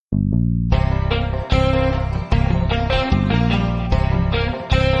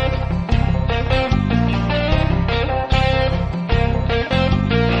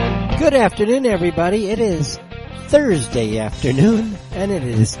Good afternoon, everybody. It is Thursday afternoon, and it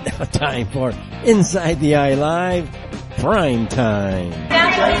is now time for Inside the Eye Live Prime Time. Hey,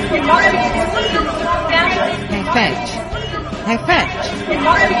 fetch.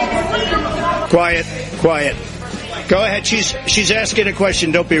 Quiet. Go ahead. She's asking a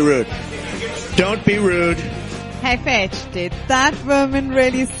question. Don't be rude. Don't be rude. Hey, Fetch, did that woman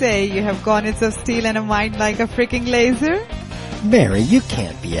really say you have garnets of steel and a mind like a freaking laser? Mary, you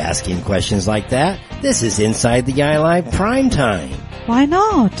can't be asking questions like that. This is Inside the Eye Live Prime Time. Why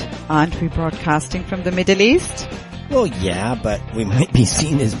not? Aren't we broadcasting from the Middle East? Well, yeah, but we might be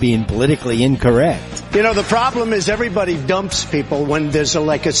seen as being politically incorrect. You know, the problem is everybody dumps people when there's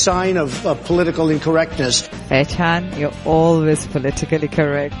a sign of political incorrectness. Fetchan, you're always politically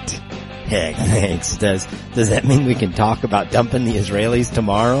correct. Heck, thanks. Does that mean we can talk about dumping the Israelis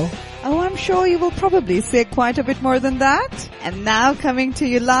tomorrow? Oh, I'm sure you will probably say quite a bit more than that. And now coming to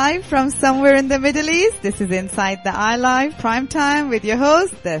you live from somewhere in the Middle East, this is Inside the Eye Live Prime Time with your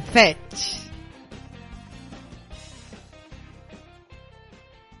host, The Fetch.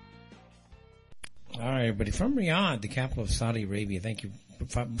 All right, everybody. From Riyadh, the capital of Saudi Arabia, thank you.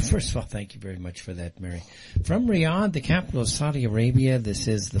 First of all, thank you very much for that, Mary. From Riyadh, the capital of Saudi Arabia, this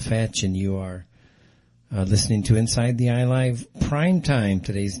is The Fetch, and you are listening to Inside the Eye Live Prime Time.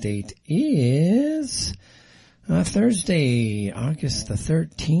 Today's date is Thursday, August the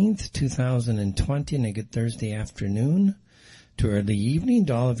 13th, 2020, and a good Thursday afternoon to early evening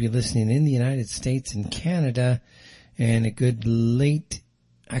to all of you listening in the United States and Canada, and a good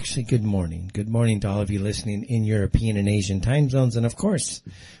good morning. Good morning to all of you listening in European and Asian time zones, and of course,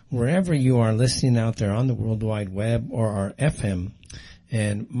 wherever you are listening out there on the World Wide Web or our FM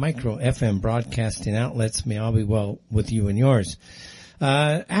and micro FM broadcasting outlets, may all be well with you and yours.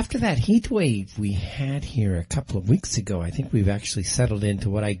 After that heat wave we had here a couple of weeks ago, I think we've actually settled into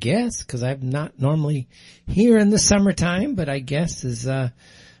what I guess, because I'm not normally here in the summertime, but I guess is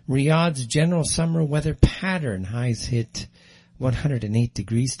Riyadh's general summer weather pattern. Highs hit 108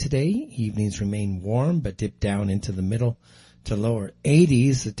 degrees today. Evenings remain warm, but dip down into the middle to lower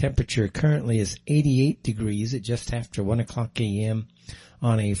 80s. The temperature currently is 88 degrees at just after 1 o'clock a.m.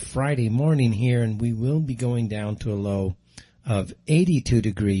 on a Friday morning here, and we will be going down to a low of 82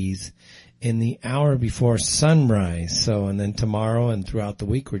 degrees in the hour before sunrise. So, and then tomorrow and throughout the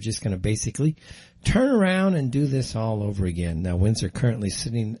week, we're just going to basically turn around and do this all over again. Now, winds are currently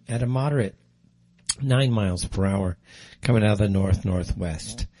sitting at a moderate 9 miles per hour coming out of the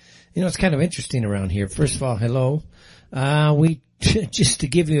northwest. You know, it's kind of interesting around here. First of all, hello. Just to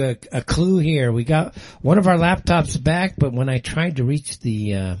give you a clue here, we got one of our laptops back, but when I tried to reach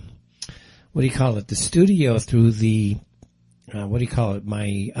the, the studio through the,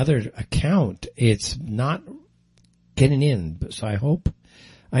 my other account, it's not getting in. So I hope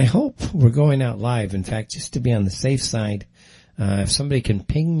we're going out live. In fact, just to be on the safe side, if somebody can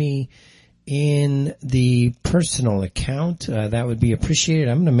ping me in the personal account, that would be appreciated.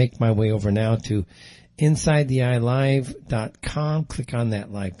 I'm going to make my way over now to InsideTheEyeLive.com. Click on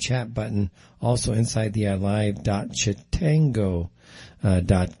that live chat button. Also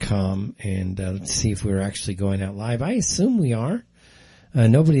InsideTheEyeLive.chatango.com. And let's see if we're actually going out live. I assume we are.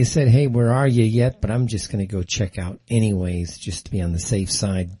 Nobody said, hey, where are you yet? But I'm just going to go check out anyways, just to be on the safe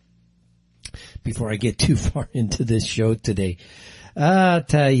side before I get too far into this show today. I'll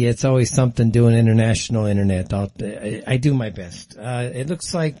tell you, it's always something doing international internet. I do my best. It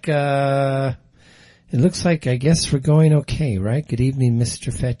looks like I guess we're going okay, right? Good evening,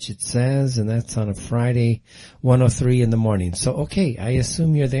 Mr. Fetch, it says, and that's on a Friday, 1:03 in the morning. So, okay, I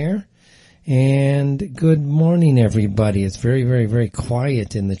assume you're there. And good morning, everybody. It's very, very, very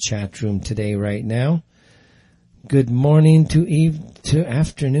quiet in the chat room today right now. Good morning to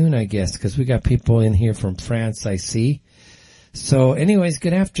afternoon, I guess, because we got people in here from France, I see. So anyways,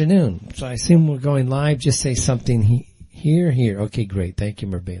 good afternoon. So I assume we're going live. Just say something here. Okay, great. Thank you,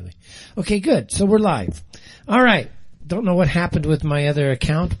 Merbailey. Okay, good. So we're live. All right. Don't know what happened with my other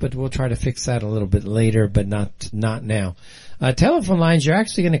account, but we'll try to fix that a little bit later, but not now. Telephone lines, you're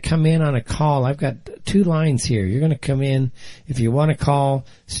actually going to come in on a call. I've got 2 lines here. You're going to come in. If you want to call,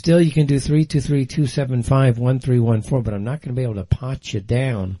 still you can do 323-275-1314, but I'm not going to be able to pot you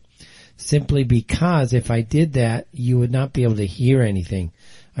down. Simply because if I did that, you would not be able to hear anything.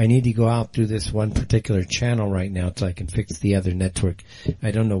 I need to go out through this one particular channel right now so I can fix the other network.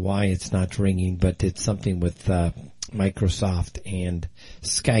 I don't know why it's not ringing, but it's something with Microsoft and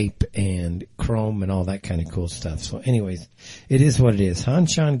Skype and Chrome and all that kind of cool stuff. So anyways, it is what it is.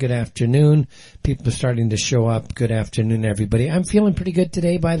 Hanshan, good afternoon. People are starting to show up. Good afternoon, everybody. I'm feeling pretty good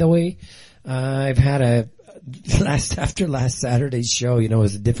today, by the way. I've had after last Saturday's show, it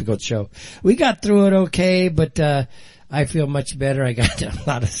was a difficult show. We got through it okay, but, I feel much better. I got a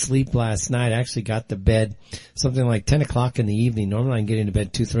lot of sleep last night. I actually got to bed something like 10 o'clock in the evening. Normally I'm getting to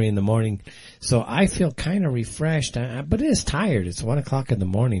bed 2, 3 in the morning. So I feel kind of refreshed, but it is tired. It's 1 o'clock in the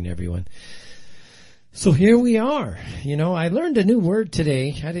morning, everyone. So here we are. I learned a new word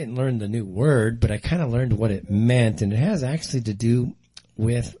today. I didn't learn the new word, but I kind of learned what it meant, and it has actually to do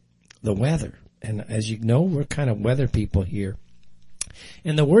with the weather. And as you know, we're kind of weather people here.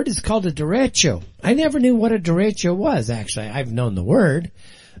 And the word is called a derecho. I never knew what a derecho was, actually. I've known the word,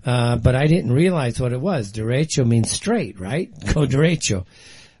 but I didn't realize what it was. Derecho means straight, right? Go derecho.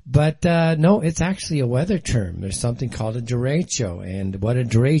 But, no, it's actually a weather term. There's something called a derecho. And what a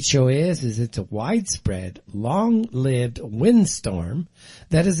derecho is it's a widespread, long-lived windstorm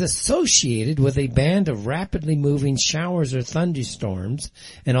that is associated with a band of rapidly moving showers or thunderstorms.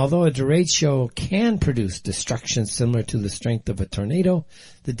 And although a derecho can produce destruction similar to the strength of a tornado,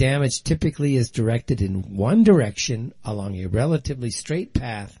 the damage typically is directed in one direction along a relatively straight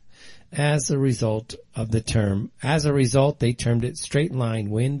path. As a result, they termed it straight line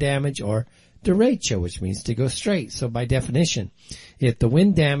wind damage or derecho, which means to go straight. So by definition, if the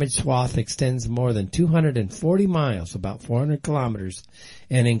wind damage swath extends more than 240 miles, about 400 kilometers,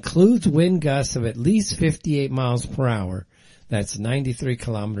 and includes wind gusts of at least 58 miles per hour, that's 93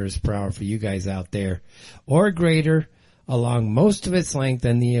 kilometers per hour for you guys out there, or greater, along most of its length,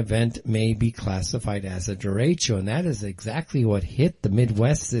 then the event may be classified as a derecho. And that is exactly what hit the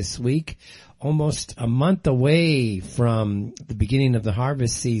Midwest this week, almost a month away from the beginning of the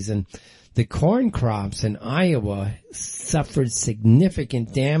harvest season. The corn crops in Iowa suffered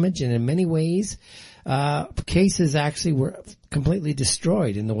significant damage, and in many ways, cases actually were completely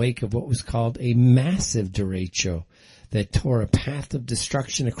destroyed in the wake of what was called a massive derecho that tore a path of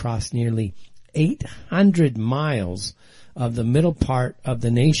destruction across nearly 800 miles of the middle part of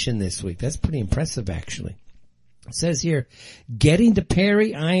the nation this week. That's pretty impressive, actually. It says here, getting to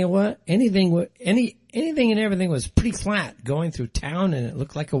Perry, Iowa, anything and everything was pretty flat going through town, and it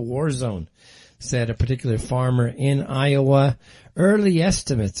looked like a war zone, said a particular farmer in Iowa. Early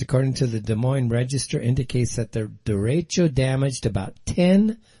estimates, according to the Des Moines Register, indicates that the derecho damaged about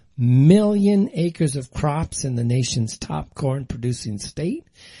 10 million acres of crops in the nation's top corn-producing state,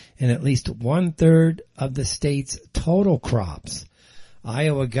 and at least 1/3 of the state's total crops.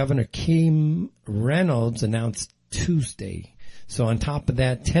 Iowa Governor Kim Reynolds announced Tuesday. So on top of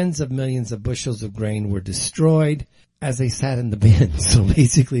that, tens of millions of bushels of grain were destroyed as they sat in the bin. So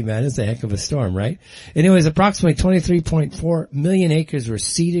basically, man, it's a heck of a storm, right? Anyways, approximately 23.4 million acres were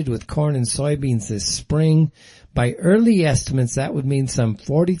seeded with corn and soybeans this spring. By early estimates, that would mean some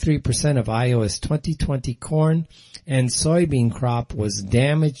 43% of Iowa's 2020 corn and soybean crop was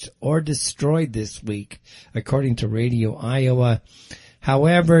damaged or destroyed this week, according to Radio Iowa.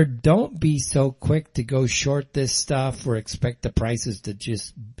 However, don't be so quick to go short this stuff or expect the prices to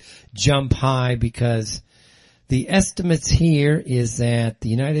just jump high, because the estimates here is that the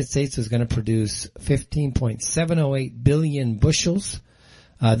United States is going to produce 15.708 billion bushels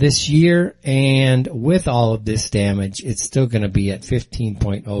this year, and with all of this damage, it's still going to be at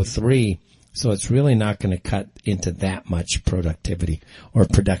 15.03. So it's really not going to cut into that much productivity or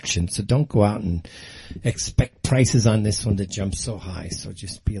production. So don't go out and expect prices on this one to jump so high. So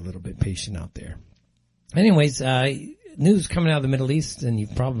just be a little bit patient out there. Anyways, news coming out of the Middle East, and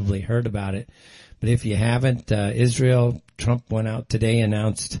you've probably heard about it. But if you haven't, Israel, Trump went out today,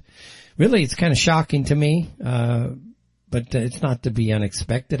 announced, really it's kind of shocking to me, but it's not to be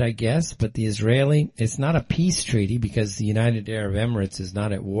unexpected, I guess. But it's not a peace treaty, because the United Arab Emirates is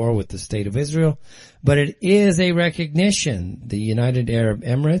not at war with the state of Israel, but it is a recognition. The United Arab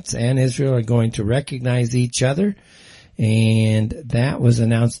Emirates and Israel are going to recognize each other, and that was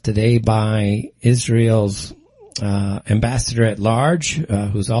announced today by Israel's ambassador at large,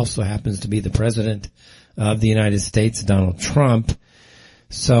 who also happens to be the president of the United States, Donald Trump.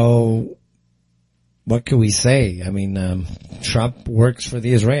 So what can we say? I mean, Trump works for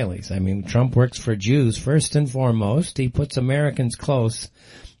the Israelis. I mean, Trump works for Jews first and foremost. He puts Americans close,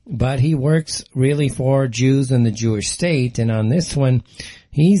 but he works really for Jews and the Jewish state. And on this one,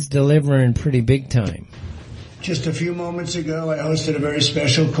 he's delivering pretty big time. Just a few moments ago, I hosted a very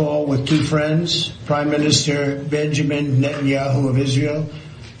special call with two friends, Prime Minister Benjamin Netanyahu of Israel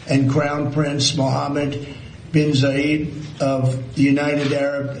and Crown Prince Mohammed bin Zayed of the United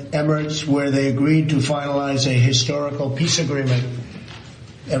Arab Emirates, where they agreed to finalize a historical peace agreement.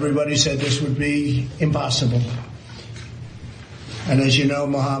 Everybody said this would be impossible. And as you know,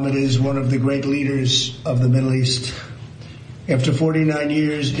 Mohammed is one of the great leaders of the Middle East. After 49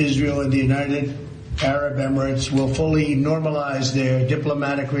 years, Israel and the United Arab Emirates will fully normalize their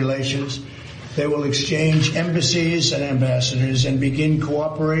diplomatic relations. They will exchange embassies and ambassadors and begin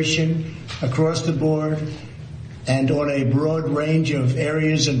cooperation across the board and on a broad range of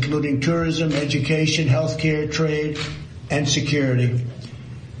areas, including tourism, education, healthcare, trade, and security.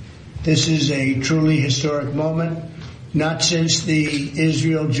 This is a truly historic moment. Not since the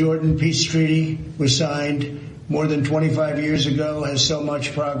Israel-Jordan peace treaty was signed more than 25 years ago has so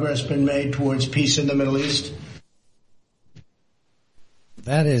much progress been made towards peace in the Middle East.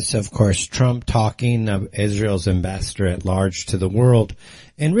 That is, of course, Trump talking of Israel's ambassador at large to the world.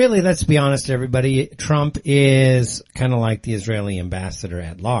 And really, let's be honest, everybody, Trump is kind of like the Israeli ambassador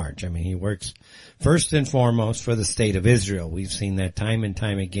at large. I mean, he works first and foremost for the state of Israel. We've seen that time and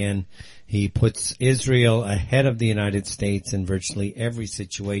time again. He puts Israel ahead of the United States in virtually every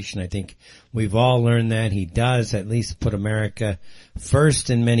situation. I think we've all learned that. He does at least put America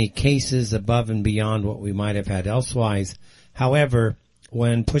first in many cases, above and beyond what we might have had elsewise. However,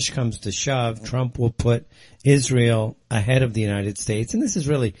 when push comes to shove, Trump will put Israel ahead of the United States. And this is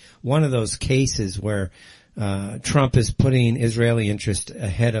really one of those cases where Trump is putting Israeli interest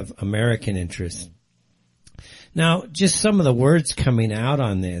ahead of American interest. Now, just some of the words coming out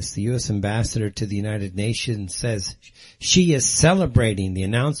on this. The U.S. ambassador to the United Nations says she is celebrating the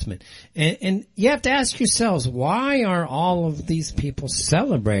announcement. And you have to ask yourselves, why are all of these people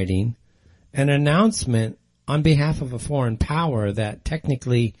celebrating an announcement on behalf of a foreign power that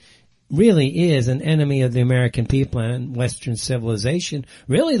technically really is an enemy of the American people and Western civilization,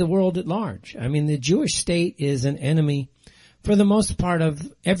 really the world at large? I mean, the Jewish state is an enemy for the most part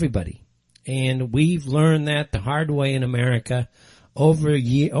of everybody. And we've learned that the hard way in America over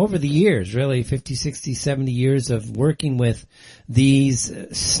the years, really 50, 60, 70 years of working with these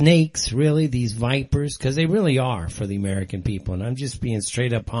snakes, really these vipers, because they really are for the American people. And I'm just being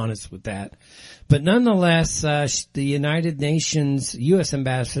straight up honest with that. But nonetheless, the United Nations U.S.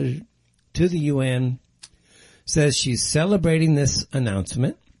 ambassador to the UN says she's celebrating this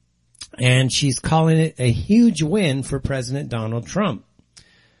announcement, and she's calling it a huge win for President Donald Trump.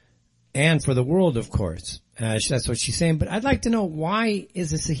 And for the world, of course. That's what she's saying. But I'd like to know, why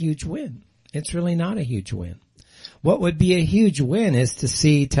is this a huge win? It's really not a huge win. What would be a huge win is to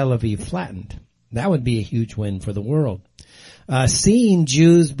see Tel Aviv flattened. That would be a huge win for the world. Seeing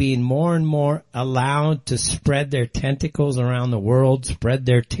Jews being more and more allowed to spread their tentacles around the world, spread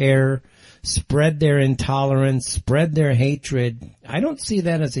their terror, spread their intolerance, spread their hatred. I don't see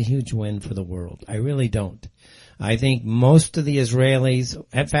that as a huge win for the world. I really don't. I think most of the Israelis,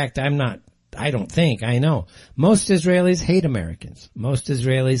 in fact, I know, most Israelis hate Americans. Most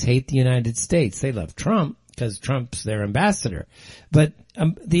Israelis hate the United States. They love Trump because Trump's their ambassador. But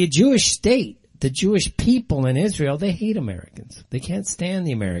the Jewish state, the Jewish people in Israel, they hate Americans. They can't stand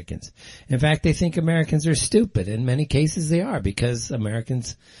the Americans. In fact, they think Americans are stupid. In many cases they are, because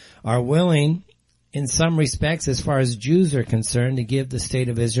Americans are willing, in some respects, as far as Jews are concerned, to give the state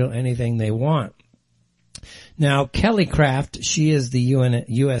of Israel anything they want. Now, Kelly Craft, she is the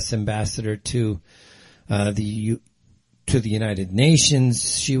U.S. ambassador to the United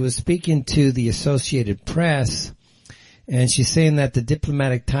Nations. She was speaking to the Associated Press, and she's saying that the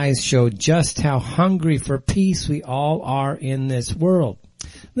diplomatic ties show just how hungry for peace we all are in this world.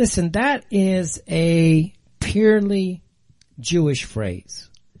 Listen, that is a purely Jewish phrase.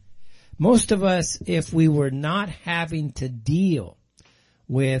 Most of us, if we were not having to deal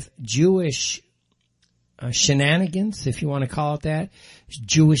with Jewish shenanigans, if you want to call it that,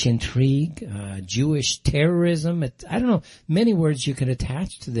 Jewish intrigue, Jewish terrorism. I don't know, many words you could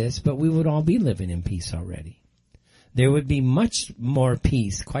attach to this, but we would all be living in peace already. There would be much more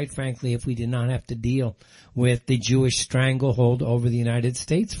peace, quite frankly, if we did not have to deal with the Jewish stranglehold over the United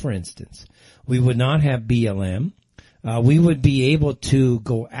States, for instance. We would not have BLM. We would be able to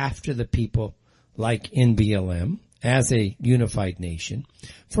go after the people like in BLM as a unified nation.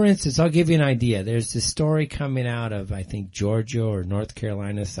 For instance, I'll give you an idea. There's this story coming out of, I think, Georgia or North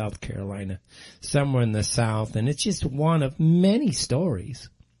Carolina, South Carolina, somewhere in the South, and it's just one of many stories.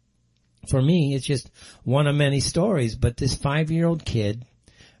 For me, it's just one of many stories, but this 5-year-old kid,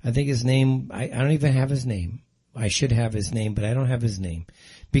 I think his name, I don't even have his name. I should have his name, but I don't have his name.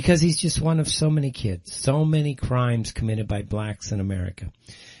 Because he's just one of so many kids, so many crimes committed by blacks in America.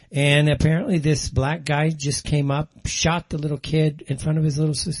 And apparently this black guy just came up, shot the little kid in front of his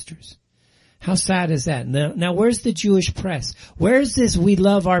little sisters. How sad is that? Now where's the Jewish press? Where's this we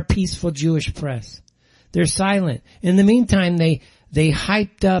love our peaceful Jewish press? They're silent. In the meantime, they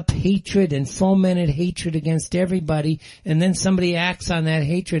hyped up hatred and fomented hatred against everybody, and then somebody acts on that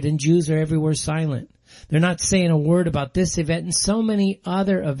hatred and Jews are everywhere silent. They're not saying a word about this event and so many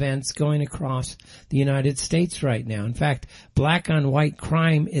other events going across the United States right now. In fact, black on white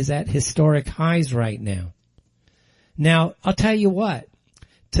crime is at historic highs right now. Now, I'll tell you what,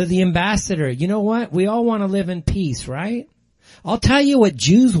 to the ambassador, you know what? We all want to live in peace, right? I'll tell you what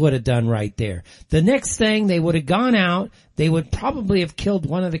Jews would have done right there. The next thing, they would have gone out, they would probably have killed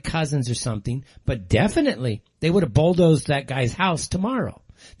one of the cousins or something, but definitely they would have bulldozed that guy's house tomorrow.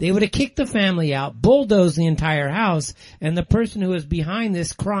 They would have kicked the family out, bulldozed the entire house, and the person who was behind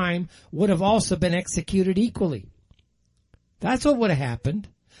this crime would have also been executed equally. That's what would have happened.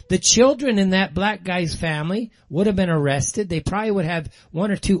 The children in that black guy's family would have been arrested. They probably would have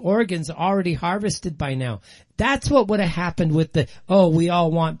 1 or 2 organs already harvested by now. That's what would have happened with the, oh, we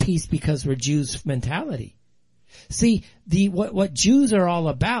all want peace because we're Jews mentality. See, what Jews are all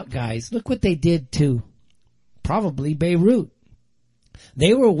about, guys, look what they did to probably Beirut.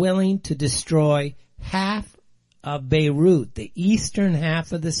 They were willing to destroy half of Beirut, the eastern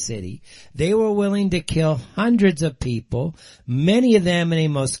half of the city. They were willing to kill hundreds of people, many of them in a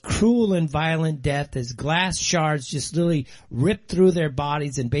most cruel and violent death as glass shards just literally ripped through their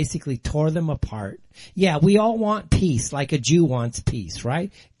bodies and basically tore them apart. Yeah, we all want peace like a Jew wants peace,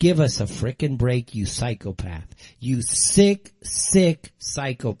 right? Give us a frickin' break, you psychopath. You sick, sick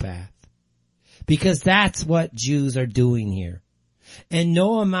psychopath. Because that's what Jews are doing here. And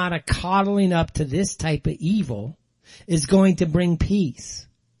no amount of coddling up to this type of evil is going to bring peace.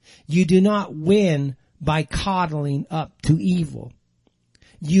 You do not win by coddling up to evil.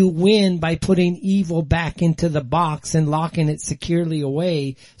 You win by putting evil back into the box and locking it securely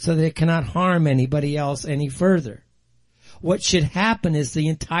away so that it cannot harm anybody else any further. What should happen is the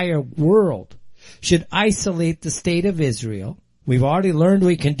entire world should isolate the state of Israel. We've already learned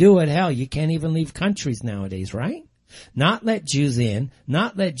we can do it. Hell, you can't even leave countries nowadays, right? Not let Jews in,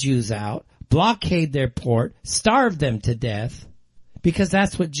 not let Jews out, blockade their port, starve them to death, because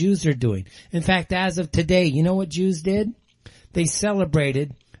that's what Jews are doing. In fact, as of today, you know what Jews did? They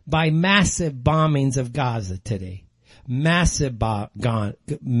celebrated by massive bombings of Gaza today. Massive bombings.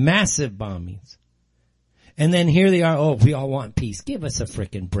 And then here they are, oh, we all want peace. Give us a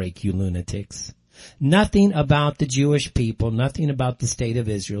frickin' break, you lunatics. Nothing about the Jewish people, nothing about the state of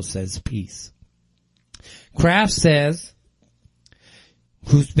Israel says peace. Kraft says,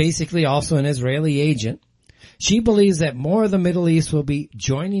 who's basically also an Israeli agent, she believes that more of the Middle East will be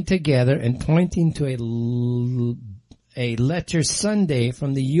joining together and pointing to a letter Sunday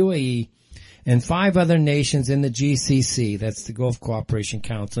from the UAE and 5 other nations in the GCC, that's the Gulf Cooperation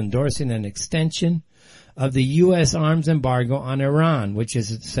Council, endorsing an extension of the U.S. arms embargo on Iran, which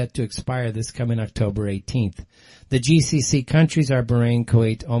is set to expire this coming October 18th. The GCC countries are Bahrain,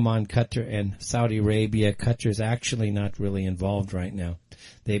 Kuwait, Oman, Qatar, and Saudi Arabia. Qatar's actually not really involved right now.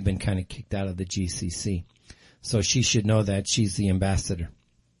 They've been kind of kicked out of the GCC. So she should know that. She's the ambassador.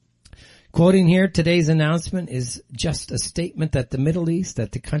 Quoting here, today's announcement is just a statement that the Middle East,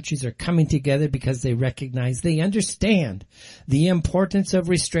 that the countries are coming together because they recognize, they understand the importance of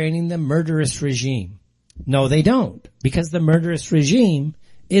restraining the murderous regime. No, they don't, because the murderous regime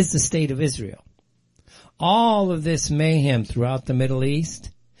is the state of Israel. All of this mayhem throughout the Middle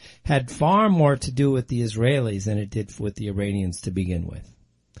East had far more to do with the Israelis than it did with the Iranians to begin with.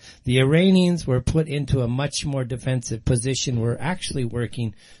 The Iranians were put into a much more defensive position, were actually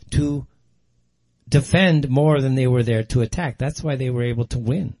working to defend more than they were there to attack. That's why they were able to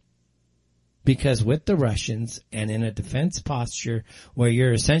win. Because with the Russians and in a defense posture where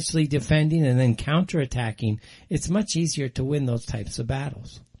you're essentially defending and then counterattacking, it's much easier to win those types of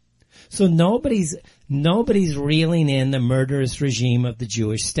battles. So nobody's reeling in the murderous regime of the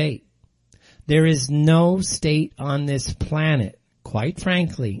Jewish state. There is no state on this planet, quite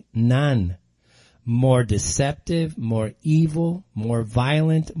frankly, none, more deceptive, more evil, more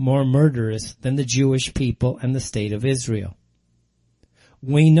violent, more murderous than the Jewish people and the state of Israel.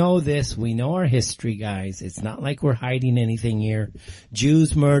 We know this. We know our history, guys. It's not like we're hiding anything here.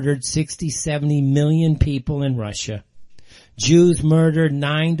 Jews murdered 60, 70 million people in Russia. Jews murdered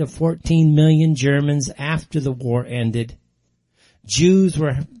 9 to 14 million Germans after the war ended. Jews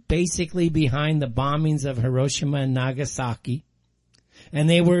were basically behind the bombings of Hiroshima and Nagasaki. And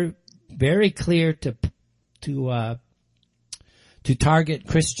they were very clear to target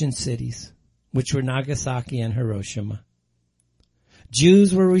Christian cities, which were Nagasaki and Hiroshima.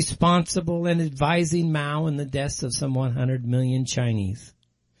 Jews were responsible in advising Mao in the deaths of some 100 million Chinese.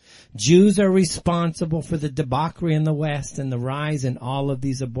 Jews are responsible for the debauchery in the West and the rise in all of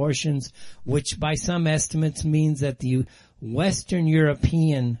these abortions, which by some estimates means that the Western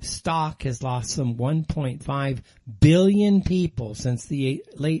European stock has lost some 1.5 billion people since the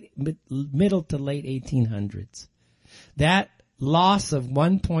middle to late 1800s. That loss of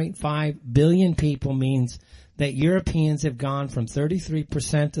 1.5 billion people means that Europeans have gone from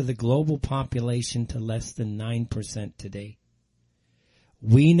 33% of the global population to less than 9% today.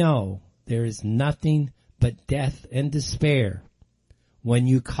 We know there is nothing but death and despair when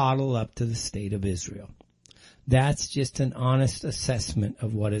you coddle up to the state of Israel. That's just an honest assessment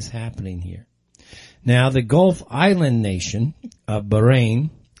of what is happening here. Now, the Gulf Island nation of Bahrain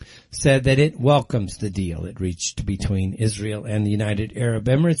said that it welcomes the deal it reached between Israel and the United Arab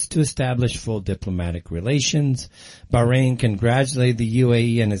Emirates to establish full diplomatic relations. Bahrain congratulated the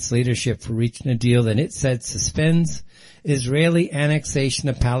UAE and its leadership for reaching a deal that it said suspends Israeli annexation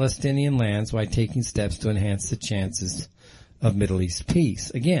of Palestinian lands while taking steps to enhance the chances of Middle East peace.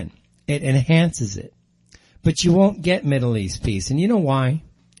 Again, it enhances it. But you won't get Middle East peace. And you know why?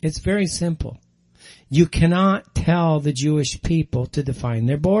 It's very simple. You cannot tell the Jewish people to define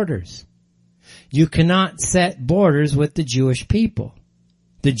their borders. You cannot set borders with the Jewish people.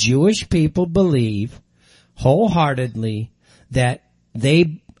 The Jewish people believe wholeheartedly that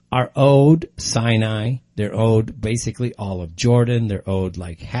they are owed Sinai. They're owed basically all of Jordan. They're owed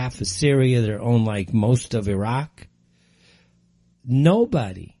like half of Syria. They're owed like most of Iraq.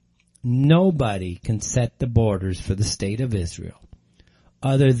 Nobody can set the borders for the state of Israel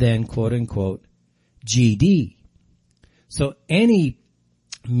other than, quote unquote, GD. So any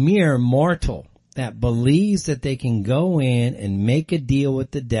mere mortal that believes that they can go in and make a deal with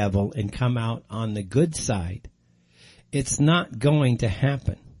the devil and come out on the good side, it's not going to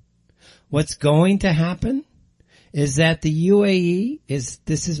happen. What's going to happen is that the UAE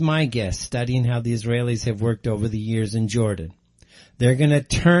this is my guess, studying how the Israelis have worked over the years in Jordan. They're going to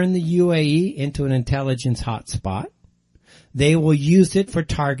turn the UAE into an intelligence hotspot. They will use it for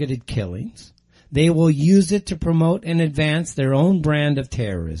targeted killings. They will use it to promote and advance their own brand of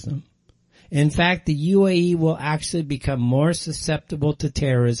terrorism. In fact, the UAE will actually become more susceptible to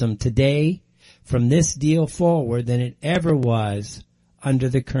terrorism today from this deal forward than it ever was under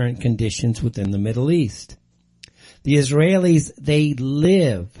the current conditions within the Middle East. The Israelis, they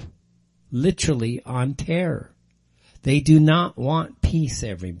live literally on terror. They do not want peace,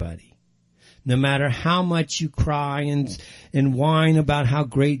 everybody. No matter how much you cry and whine about how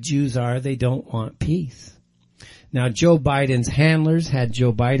great Jews are, they don't want peace. Now, Joe Biden's handlers had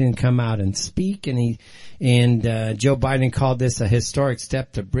Joe Biden come out and speak, and Joe Biden called this a historic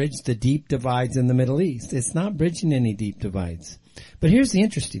step to bridge the deep divides in the Middle East. It's not bridging any deep divides. But here's the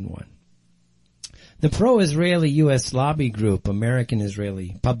interesting one. The pro-Israeli U.S. lobby group, American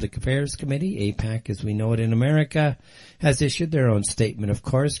Israeli Public Affairs Committee, AIPAC as we know it in America, has issued their own statement, of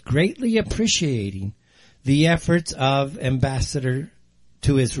course, greatly appreciating the efforts of Ambassador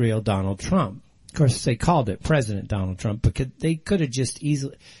to Israel Donald Trump. Of course, they called it President Donald Trump, but they could have just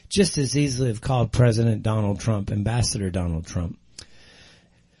as easily have called President Donald Trump Ambassador Donald Trump.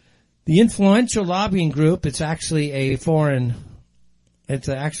 The influential lobbying group, it's actually a foreign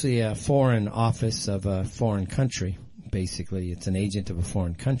office of a foreign country. Basically, it's an agent of a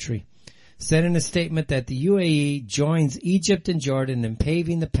foreign country. Said in a statement that the UAE joins Egypt and Jordan in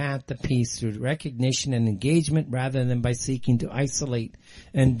paving the path to peace through recognition and engagement rather than by seeking to isolate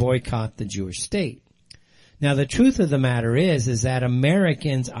and boycott the Jewish state. Now, the truth of the matter is that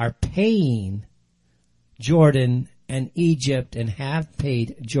Americans are paying Jordan and Egypt and have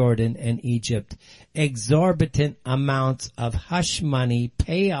paid Jordan and Egypt exorbitant amounts of hush money,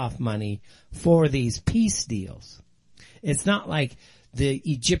 payoff money for these peace deals. It's not like the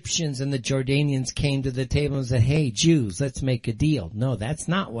Egyptians and the Jordanians came to the table and said, hey, Jews, let's make a deal. No, that's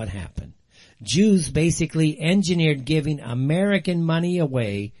not what happened. Jews basically engineered giving American money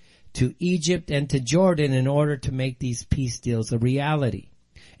away to Egypt and to Jordan in order to make these peace deals a reality.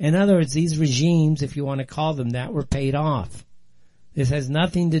 In other words, these regimes, if you want to call them that, were paid off. This has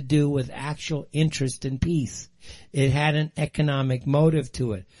nothing to do with actual interest in peace. It had an economic motive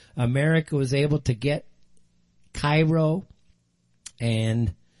to it. America was able to get Cairo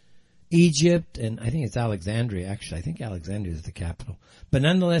and Egypt, and I think it's Alexandria, actually. I think Alexandria is the capital. But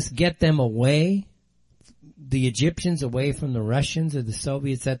nonetheless, get them away, the Egyptians away from the Russians or the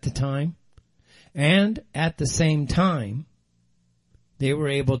Soviets at the time. And at the same time, they were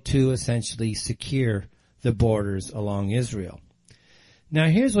able to essentially secure the borders along Israel. Now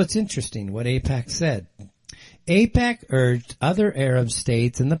here's what's interesting, what AIPAC said. AIPAC urged other Arab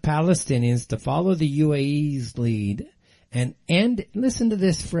states and the Palestinians to follow the UAE's lead and end, listen to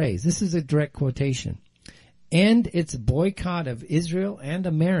this phrase, this is a direct quotation, end its boycott of Israel and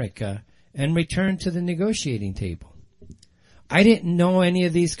America and return to the negotiating table. I didn't know any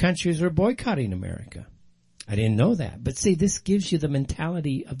of these countries were boycotting America. I didn't know that. But see, this gives you the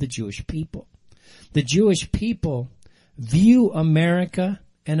mentality of the Jewish people. The Jewish people view America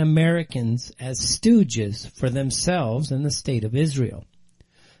and Americans as stooges for themselves and the state of Israel.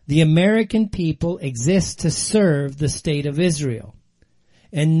 The American people exist to serve the state of Israel.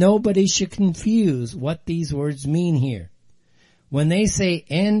 And nobody should confuse what these words mean here. When they say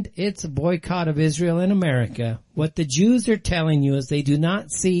end its boycott of Israel and America, what the Jews are telling you is they do not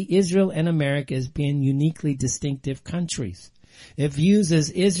see Israel and America as being uniquely distinctive countries. It views as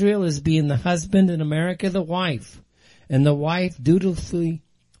Israel as being the husband and America the wife, and the wife dutifully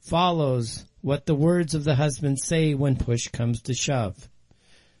follows what the words of the husband say when push comes to shove.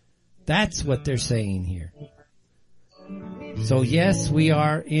 That's what they're saying here. So yes, we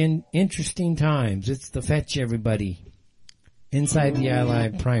are in interesting times. It's the Fetch, everybody. Inside the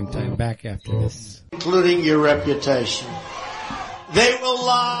iLive Primetime, back after this. Including your reputation. They will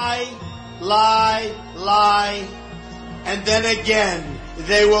lie, and then again,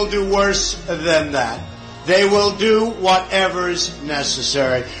 they will do worse than that. They will do whatever's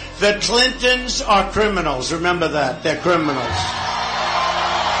necessary. The Clintons are criminals. Remember that. They're criminals.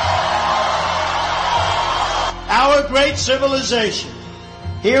 Our great civilization,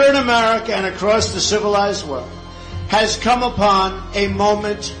 here in America and across the civilized world, has come upon a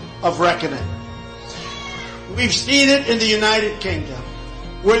moment of reckoning. We've seen it in the United Kingdom,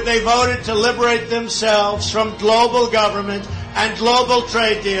 where they voted to liberate themselves from global government and global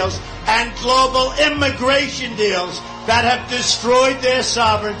trade deals and global immigration deals that have destroyed their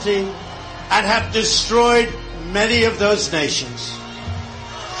sovereignty and have destroyed many of those nations.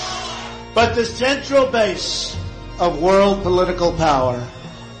 But the central base of world political power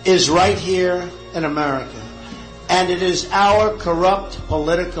is right here in America. And it is our corrupt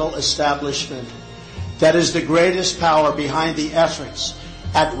political establishment that is the greatest power behind the efforts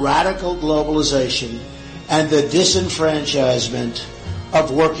at radical globalization and the disenfranchisement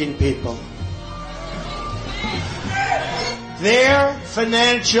of working people. Their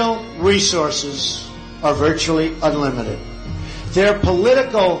financial resources are virtually unlimited. Their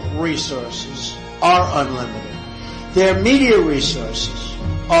political resources are unlimited. Their media resources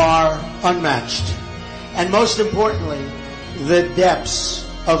are unmatched. And most importantly, the depths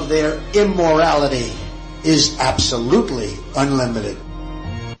of their immorality is absolutely unlimited.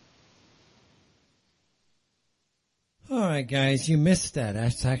 All right, guys, you missed that.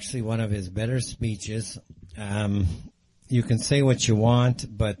 That's actually one of his better speeches. You can say what you want,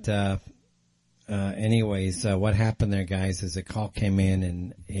 but anyways, what happened there, guys, is a call came in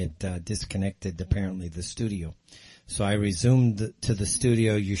and it disconnected apparently the studio. So I resumed to the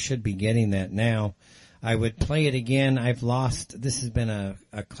studio. You should be getting that now. I would play it again. I've lost, this has been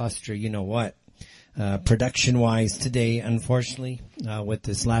a cluster, you know what, production-wise today, unfortunately, with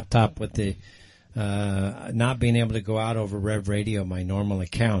this laptop, with the, not being able to go out over Rev Radio, my normal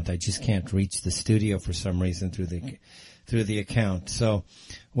account. I just can't reach the studio for some reason through the account. So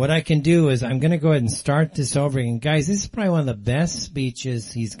what I can do is I'm going to go ahead and start this over. And guys, this is probably one of the best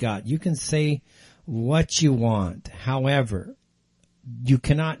speeches he's got. You can say what you want. However, you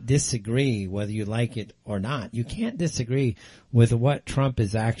cannot disagree whether you like it or not. You can't disagree with what Trump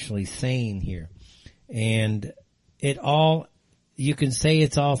is actually saying here. And you can say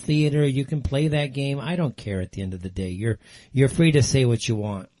it's all theater. You can play that game. I don't care at the end of the day. You're free to say what you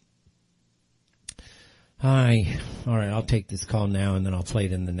want. Hi. All right. I'll take this call now and then I'll play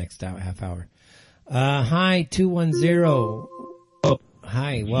it in the next half hour. Hi, 210. Oh,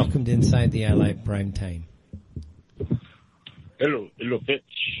 hi. Welcome to Inside the iLive Primetime. Hello,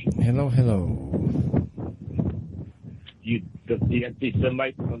 Fitch. Hello. The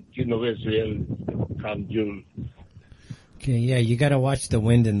anti-Semite country of Israel, Kamjul. Okay, yeah, you gotta watch the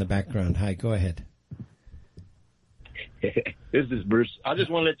wind in the background. Hi, go ahead. This is Bruce. I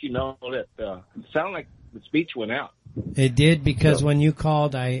just want to let you know that it sounded like the speech went out. It did because when you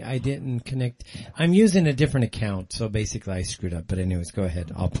called, I didn't connect. I'm using a different account, so basically I screwed up. But anyways, go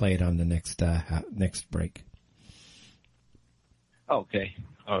ahead. I'll play it on the next break. Okay.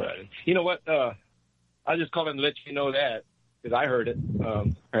 All right. You know what? I just called in to let you know that because I heard it.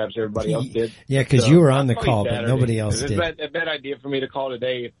 Perhaps everybody else did. Yeah, because you were on the call, but nobody else did. It's a bad idea for me to call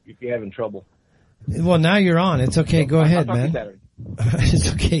today if you're having trouble. Well, now you're on. It's okay. Go ahead, man.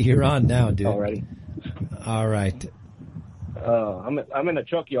 It's okay. You're on now, dude. Alrighty. All right. I'm in a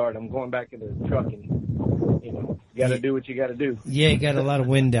truck yard. I'm going back into the truck, and you got to do what you got to do. Yeah, you got a lot of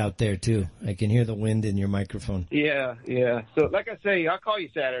wind out there too. I can hear the wind in your microphone. Yeah. So, like I say, I'll call you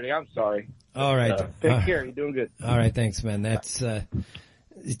Saturday. I'm sorry. All right. Take care. You're doing good. All right. Thanks, man. That's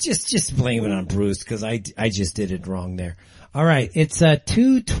just blame it on Bruce because I just did it wrong there. All right, it's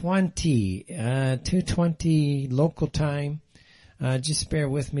 2:20 local time. Just bear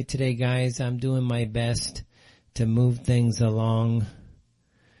with me today, guys. I'm doing my best to move things along.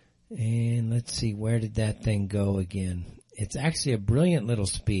 And let's see, where did that thing go again? It's actually a brilliant little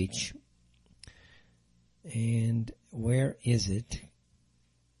speech. And where is it?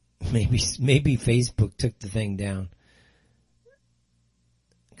 Maybe Facebook took the thing down.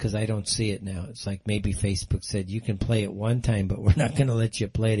 Because I don't see it now. It's like maybe Facebook said, you can play it one time, but we're not going to let you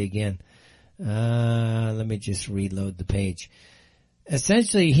play it again. Let me just reload the page.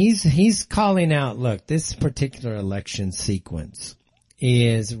 Essentially, he's calling out, look, this particular election sequence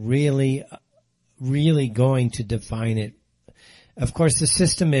is really, really going to define it. Of course, the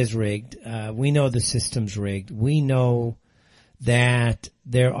system is rigged. We know the system's rigged. We know that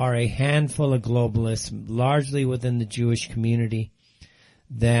there are a handful of globalists, largely within the Jewish community,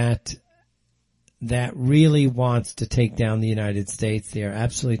 that really wants to take down the United States. They are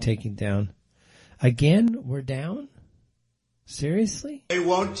absolutely taking down. Again, we're down? Seriously? They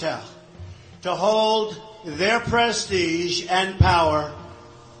won't tell. To hold their prestige and power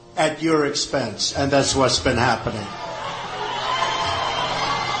at your expense. And that's what's been happening.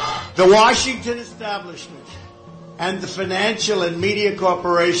 The Washington establishment and the financial and media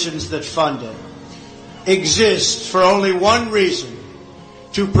corporations that fund it exist for only one reason: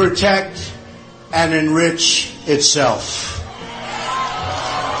 to protect and enrich itself.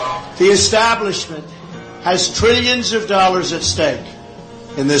 The establishment has trillions of dollars at stake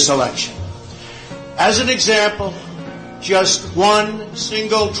in this election. As an example, just one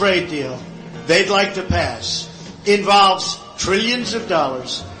single trade deal they'd like to pass involves trillions of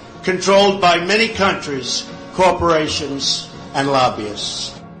dollars controlled by many countries, corporations, and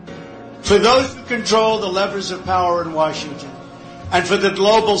lobbyists. For those who control the levers of power in Washington, and for the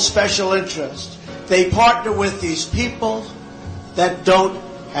global special interest, they partner with these people that don't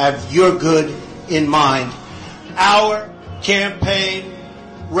have your good in mind. Our campaign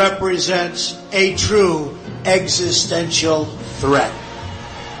represents a true existential threat,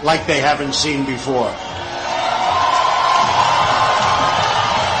 like they haven't seen before.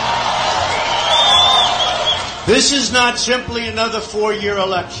 This is not simply another 4-year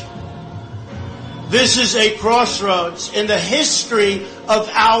election. This is a crossroads in the history of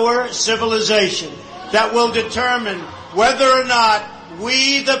our civilization that will determine whether or not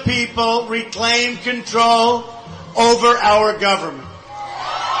we, the people, reclaim control over our government.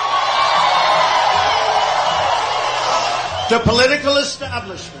 The political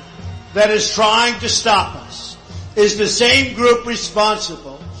establishment that is trying to stop us is the same group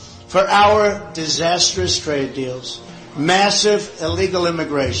responsible for our disastrous trade deals, massive illegal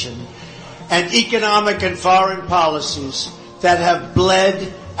immigration, and economic and foreign policies that have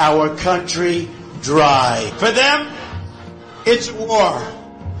bled our country dry. For them, it's war.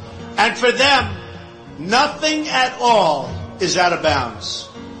 And for them, nothing at all is out of bounds.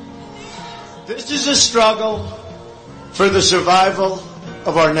 This is a struggle for the survival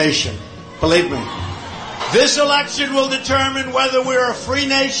of our nation. Believe me. This election will determine whether we're a free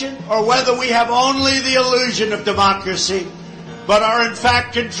nation or whether we have only the illusion of democracy, but are in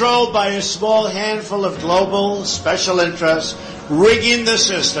fact controlled by a small handful of global special interests rigging the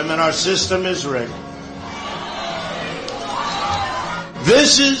system, and our system is rigged.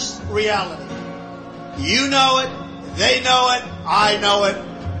 This is reality. You know it, they know it, I know it,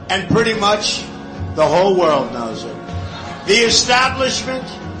 and pretty much the whole world knows it. The establishment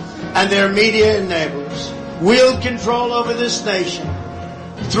and their media enablers wield control over this nation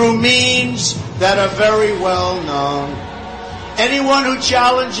through means that are very well known. Anyone who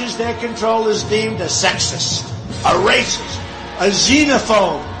challenges their control is deemed a sexist, a racist, a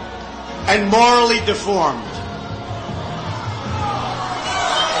xenophobe, and morally deformed.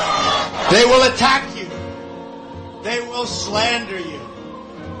 They will attack you. They will slander you.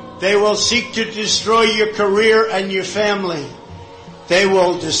 They will seek to destroy your career and your family. They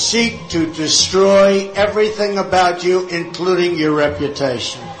will seek to destroy everything about you, including your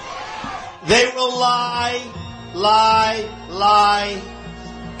reputation. They will lie,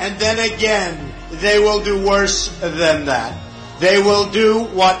 and then again, they will do worse than that. They will do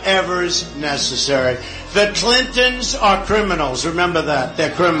whatever's necessary. The Clintons are criminals. Remember that.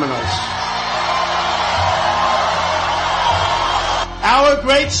 They're criminals. Our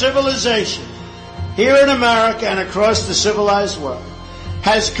great civilization, here in America and across the civilized world,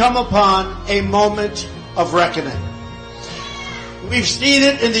 has come upon a moment of reckoning. We've seen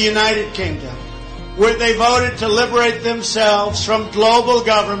it in the United Kingdom, where they voted to liberate themselves from global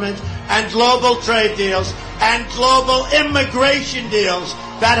government and global trade deals and global immigration deals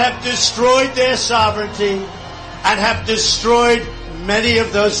that have destroyed their sovereignty and have destroyed many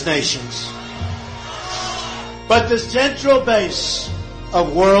of those nations. But the central base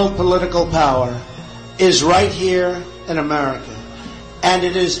of world political power is right here in America. And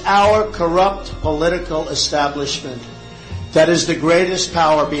it is our corrupt political establishment that is the greatest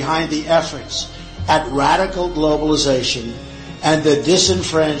power behind the efforts at radical globalization and the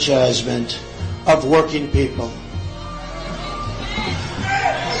disenfranchisement of working people.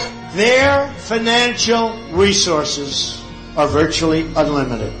 Their financial resources are virtually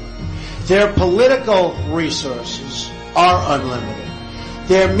unlimited. Their political resources are unlimited.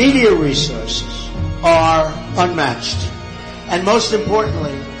 Their media resources are unmatched. And most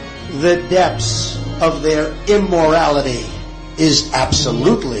importantly, the depths of their immorality is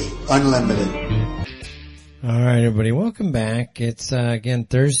absolutely unlimited. All right, everybody, welcome back. It's, again,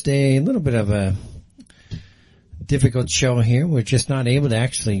 Thursday, a little bit of a difficult show here. We're just not able to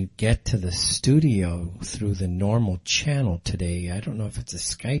actually get to the studio through the normal channel today. I don't know if it's a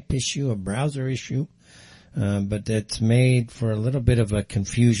Skype issue, a browser issue, but it's made for a little bit of a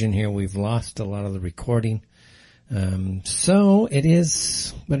confusion here. We've lost a lot of the recording. So it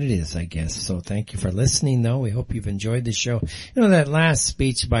is what it is, I guess. So thank you for listening, though. We hope you've enjoyed the show. You know, that last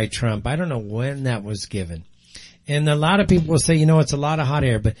speech by Trump, I don't know when that was given. And a lot of people will say, it's a lot of hot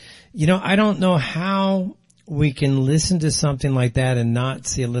air, but, I don't know how we can listen to something like that and not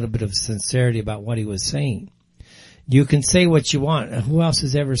see a little bit of sincerity about what he was saying. You can say what you want. Who else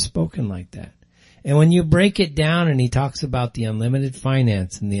has ever spoken like that? And when you break it down and he talks about the unlimited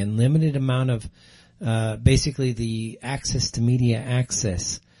finance and the unlimited amount of basically the access to media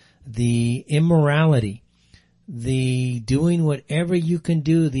access, the immorality, the doing whatever you can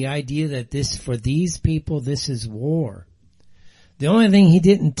do, the idea that for these people, this is war. The only thing he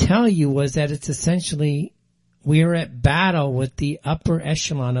didn't tell you was that it's essentially we are at battle with the upper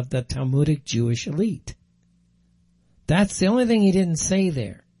echelon of the Talmudic Jewish elite. That's the only thing he didn't say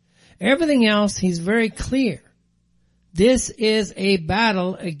there. Everything else, he's very clear. This is a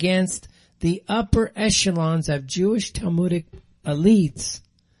battle against the upper echelons of Jewish Talmudic elites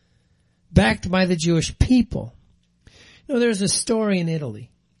backed by the Jewish people. There's a story in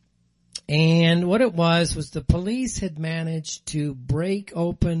Italy. And what it was the police had managed to break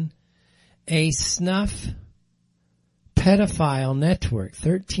open a snuff pedophile network.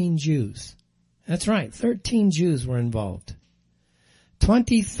 13 Jews. That's right. 13 Jews were involved.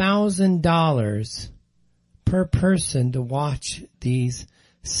 $20,000 per person to watch these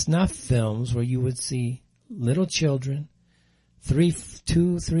snuff films where you would see little children,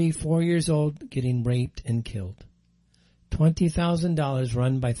 2, 3, 4 years old, getting raped and killed. $20,000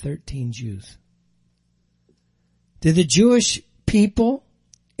 run by 13 Jews. Did the Jewish people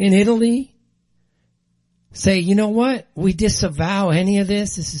in Italy say, you know what? We disavow any of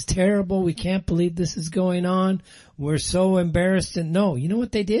this. This is terrible. We can't believe this is going on. We're so embarrassed. And no, you know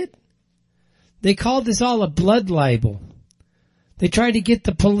what they did? They called this all a blood libel. They tried to get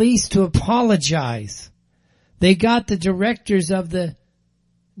the police to apologize. They got the directors of the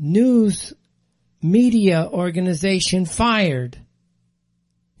news media organization fired.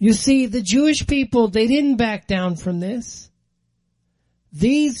 You see, the Jewish people, they didn't back down from this.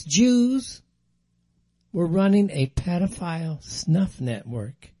 These Jews were running a pedophile snuff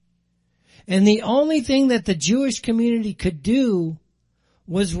network. And the only thing that the Jewish community could do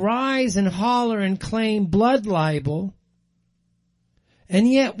was rise and holler and claim blood libel.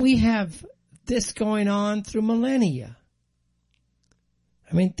 And yet we have this going on through millennia.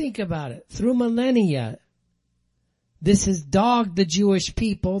 I mean, think about it. Through millennia, this has dogged the Jewish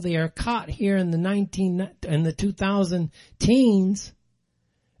people. They are caught here in the 2000 teens,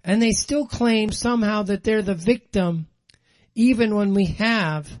 and they still claim somehow that they're the victim, even when we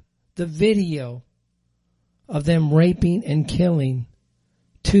have the video of them raping and killing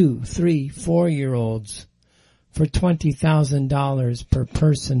 2, 3, 4-year-olds for $20,000 per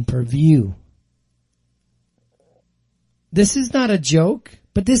person per view. This is not a joke,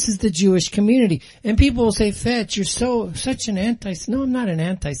 but this is the Jewish community. And people will say, Fetch, you're such an No, I'm not an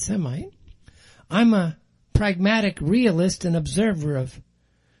anti-Semite. I'm a pragmatic realist and observer of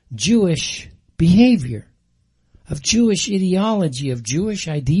Jewish behavior, of Jewish ideology, of Jewish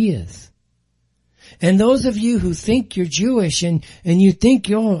ideas. And those of you who think you're Jewish and you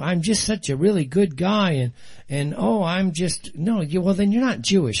think, I'm just such a really good guy well, then you're not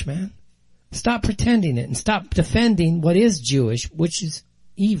Jewish, man. Stop pretending it and stop defending what is Jewish, which is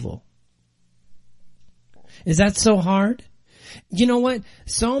evil. Is that so hard? You know what?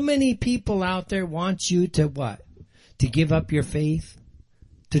 So many people out there want you to what? To give up your faith?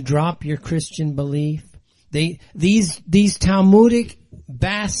 To drop your Christian belief? These Talmudic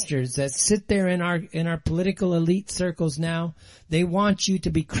bastards that sit there in our political elite circles now, they want you to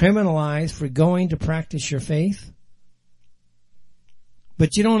be criminalized for going to practice your faith.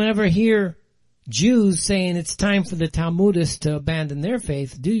 But you don't ever hear Jews saying it's time for the Talmudists to abandon their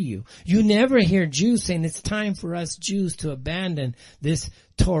faith, do you? You never hear Jews saying it's time for us Jews to abandon this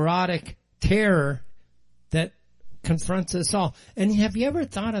Torahic terror that confronts us all. And have you ever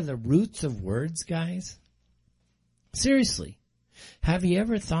thought of the roots of words, guys? Seriously. Have you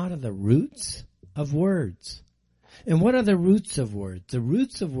ever thought of the roots of words? And what are the roots of words? The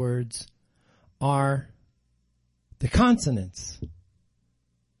roots of words are the consonants.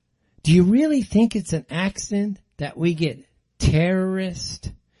 Do you really think it's an accident that we get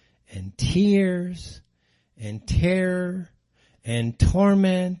terrorist and tears and terror and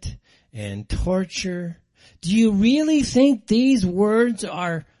torment and torture? Do you really think these words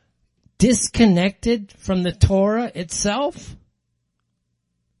are disconnected from the Torah itself?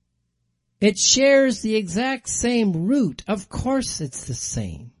 It shares the exact same root. Of course it's the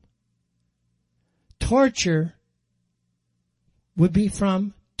same. Torture would be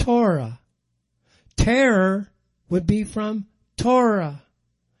from Torah. Terror would be from Torah.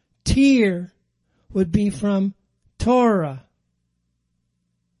 Tear would be from Torah.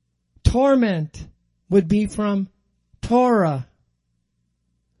 Torment would be from Torah.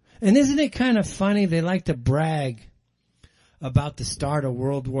 And isn't it kind of funny? They like to brag about the start of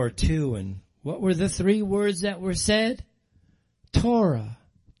World War II. And what were the 3 words that were said? Torah,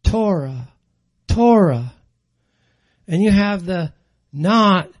 Torah, Torah. And you have the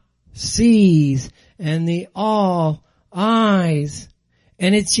not sees and the all eyes.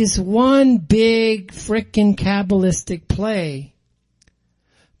 And it's just one big frickin' Kabbalistic play.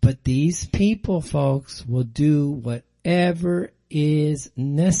 But these people, folks, will do whatever is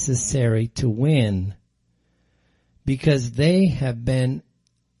necessary to win, because they have been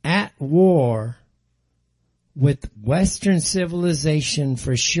at war with Western civilization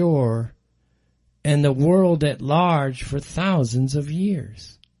for sure, and the world at large for thousands of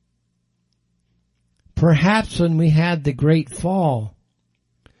years. Perhaps when we had the Great Fall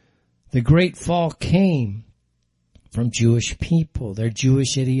came from Jewish people, their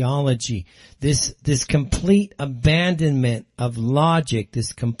Jewish ideology, this complete abandonment of logic,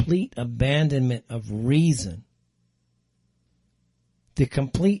 this complete abandonment of reason, the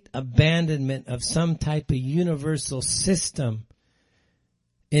complete abandonment of some type of universal system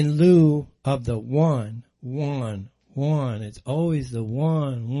in lieu of the one. It's always the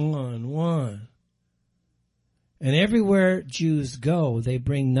one. And everywhere Jews go, they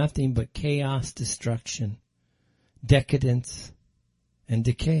bring nothing but chaos, destruction, decadence, and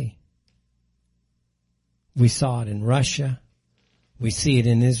decay. We saw it in Russia. We see it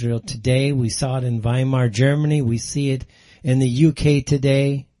in Israel today. We saw it in Weimar, Germany. We see it in the UK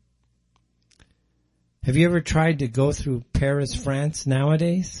today. Have you ever tried to go through Paris, France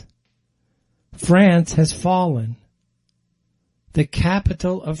nowadays? France has fallen. The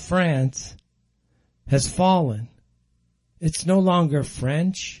capital of France has fallen. It's no longer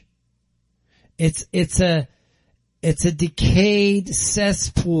French. It's a decayed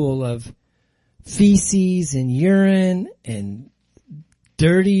cesspool of feces and urine and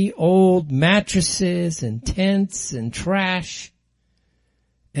dirty old mattresses and tents and trash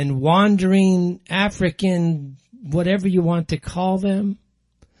and wandering African, whatever you want to call them,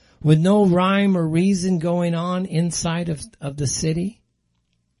 with no rhyme or reason going on inside of the city.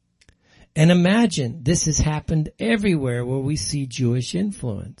 And imagine this has happened everywhere where we see Jewish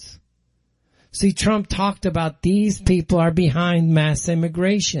influence. See, Trump talked about these people are behind mass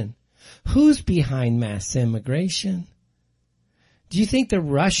immigration. Who's behind mass immigration? Do you think the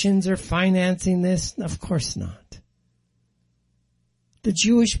Russians are financing this? Of course not. The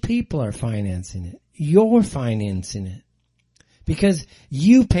Jewish people are financing it. You're financing it. Because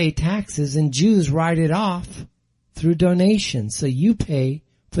you pay taxes and Jews write it off through donations. So you pay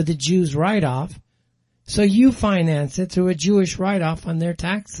for the Jews write-off. So you finance it through a Jewish write-off on their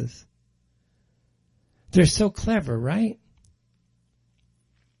taxes. They're so clever, right?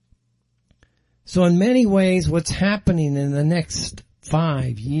 So in many ways, what's happening in the next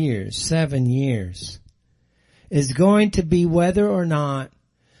 5 years, 7 years, is going to be whether or not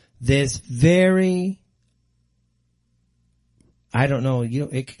this very, I don't know, you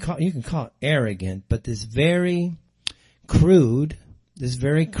can call it arrogant, but this very crude, this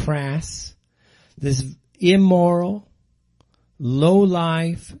very crass, this immoral,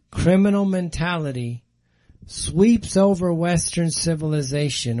 low-life, criminal mentality sweeps over Western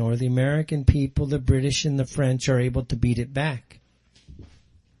civilization, or the American people, the British and the French are able to beat it back.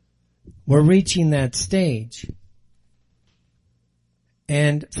 We're reaching that stage.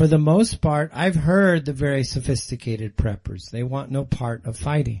 And for the most part, I've heard the very sophisticated preppers. They want no part of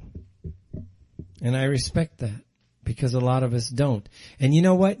fighting. And I respect that because a lot of us don't. And you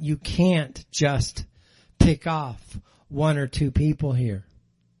know what? You can't just pick off one or two people here.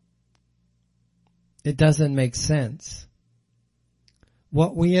 It doesn't make sense.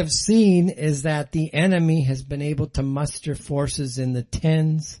 What we have seen is that the enemy has been able to muster forces in the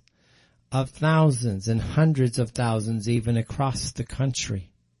tens of thousands and hundreds of thousands even across the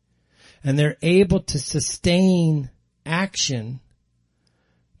country. And they're able to sustain action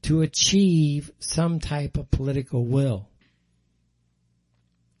to achieve some type of political will.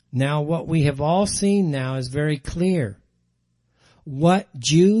 Now, what we have all seen now is very clear. What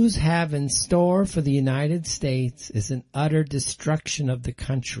Jews have in store for the United States is an utter destruction of the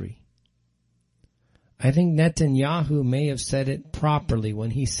country. I think Netanyahu may have said it properly when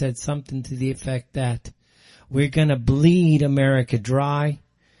he said something to the effect that we're going to bleed America dry,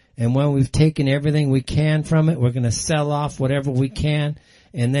 and when we've taken everything we can from it, we're going to sell off whatever we can,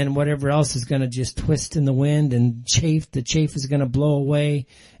 and then whatever else is going to just twist in the wind and the chaff is going to blow away.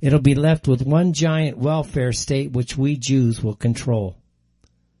 It'll be left with one giant welfare state which we Jews will control.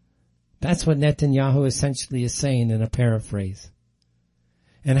 That's what Netanyahu essentially is saying in a paraphrase.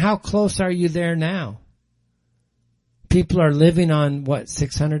 And how close are you there now? People are living on,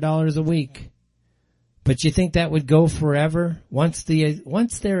 $600 a week. But you think that would go forever? Once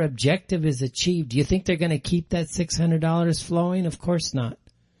their objective is achieved, do you think they're going to keep that $600 flowing? Of course not.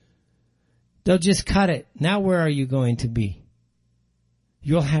 They'll just cut it. Now where are you going to be?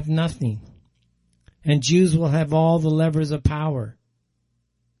 You'll have nothing. And Jews will have all the levers of power.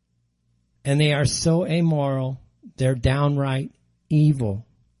 And they are so amoral, they're downright evil.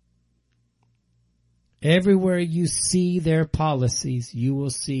 Everywhere you see their policies, you will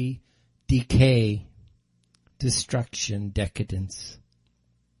see decay, destruction, decadence.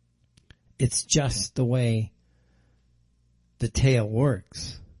 It's just the way the tale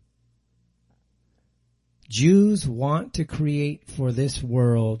works. Jews want to create for this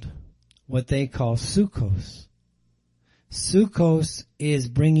world what they call Sukkos. Sukkos is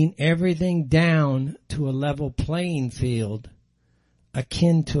bringing everything down to a level playing field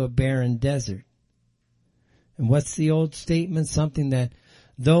akin to a barren desert. And what's the old statement? Something that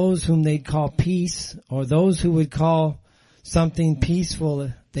those whom they'd call peace, or those who would call something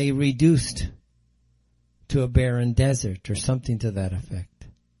peaceful, they reduced to a barren desert, or something to that effect.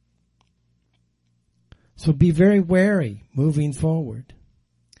 So be very wary moving forward.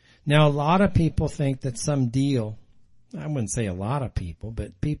 Now, a lot of people think that some deal, I wouldn't say a lot of people,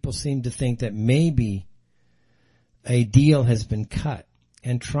 but people seem to think that maybe a deal has been cut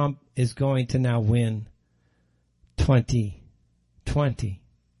and Trump is going to now win 2020.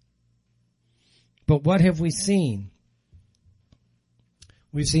 But what have we seen?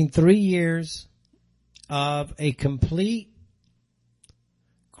 We've seen 3 years of a complete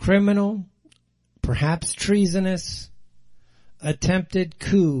criminal, perhaps treasonous, attempted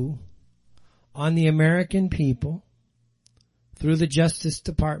coup on the American people through the Justice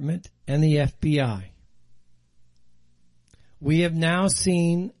Department and the FBI. We have now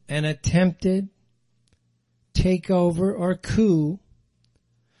seen an attempted takeover or coup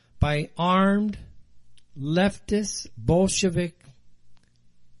by armed leftist Bolshevik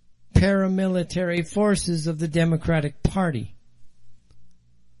paramilitary forces of the Democratic Party.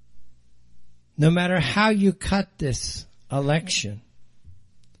 No matter how you cut this election,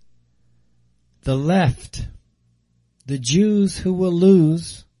 the left, the Jews who will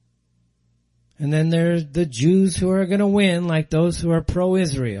lose, and then there's the Jews who are going to win, like those who are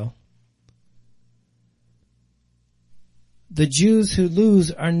pro-Israel. The Jews who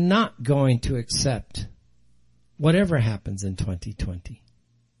lose are not going to accept whatever happens in 2020.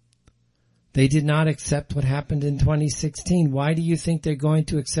 They did not accept what happened in 2016. Why do you think they're going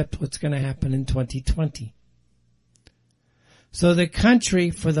to accept what's going to happen in 2020? So the country,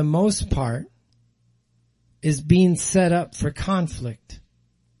 for the most part, is being set up for conflict.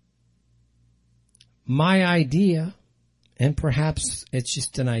 My idea, and perhaps it's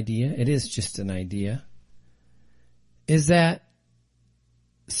just an idea, it is just an idea, is that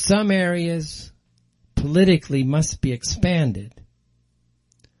some areas politically must be expanded.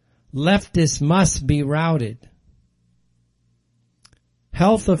 Leftists must be routed.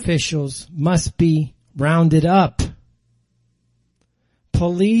 Health officials must be rounded up.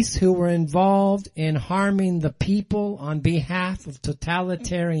 Police who were involved in harming the people on behalf of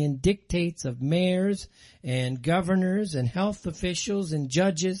totalitarian dictates of mayors and governors and health officials and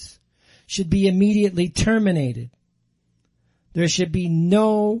judges should be immediately terminated. There should be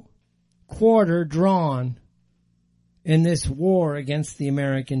no quarter drawn in this war against the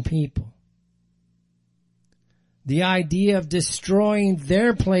American people. The idea of destroying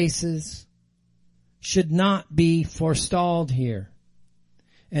their places should not be forestalled here.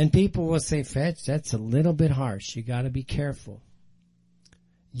 And people will say, Fetch, that's a little bit harsh. You got to be careful.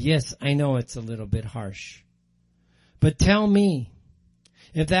 Yes, I know it's a little bit harsh. But tell me,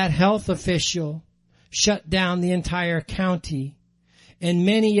 if that health official shut down the entire county and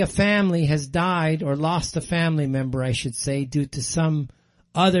many a family has died or lost a family member, I should say, due to some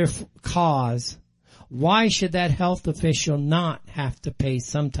other cause, why should that health official not have to pay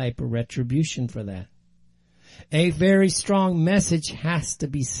some type of retribution for that? A very strong message has to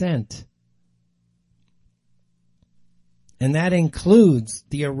be sent. And that includes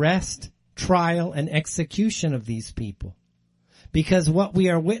the arrest, trial, and execution of these people. Because what we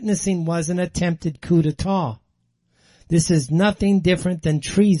are witnessing was an attempted coup d'etat. This is nothing different than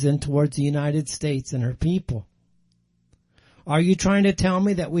treason towards the United States and her people. Are you trying to tell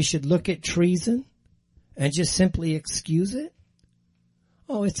me that we should look at treason and just simply excuse it?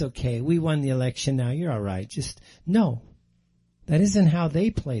 Oh, it's okay. We won the election now. You're all right. Just, no. That isn't how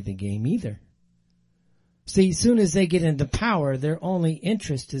they play the game either. See, as soon as they get into power, their only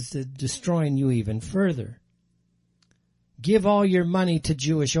interest is to destroying you even further. Give all your money to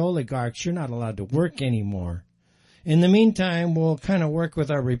Jewish oligarchs. You're not allowed to work anymore. In the meantime, we'll kind of work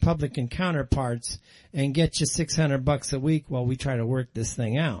with our Republican counterparts and get you $600 a week while we try to work this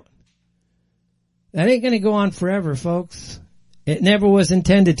thing out. That ain't going to go on forever, folks. It never was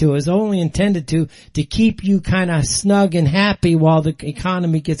intended to. It was only intended to keep you kind of snug and happy while the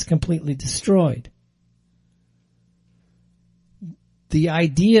economy gets completely destroyed. The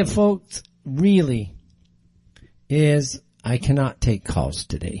idea, folks, really is I cannot take calls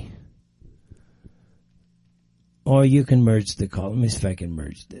today. Or you can merge the call. Let me see if I can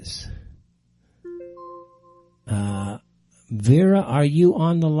merge this. Vera, are you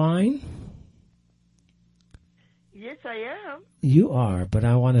on the line? Yes, I am. You are, but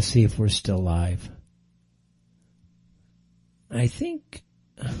I want to see if we're still live. I think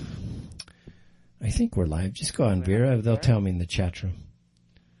we're live. Just go on, Vera. They'll tell me in the chat room.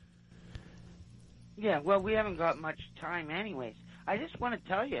 Yeah, well, we haven't got much time anyways. I just want to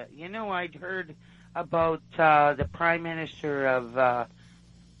tell you, I'd heard about the Prime Minister of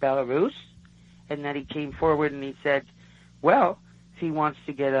Belarus, and that he came forward and he said, well, if he wants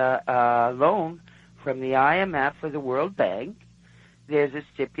to get a loan from the IMF or the World Bank, there's a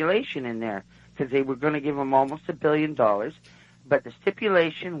stipulation in there, because they were going to give him almost $1 billion, but the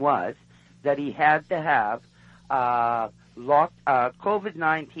stipulation was that he had to have COVID-19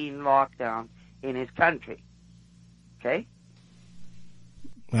 lockdown in his country. Okay?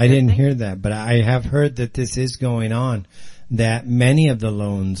 I didn't hear that, but I have heard that this is going on, that many of the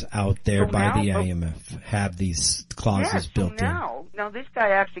loans out there by the IMF have these clauses built in. Now this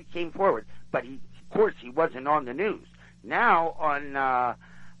guy actually came forward, but of course he wasn't on the news. Now on,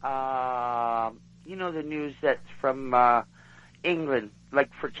 the news that's from England, like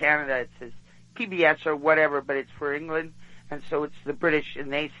for Canada it says PBS or whatever, but it's for England, and so it's the British,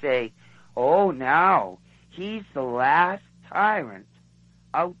 and they say, oh, now he's the last tyrant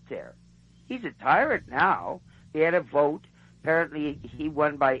out there. He's a tyrant now. They had a vote. Apparently he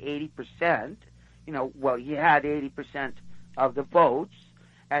won by 80%. He had 80% of the votes,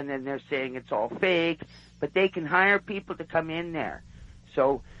 and then they're saying it's all fake, but they can hire people to come in there.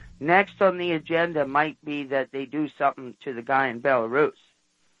 So next on the agenda might be that they do something to the guy in Belarus,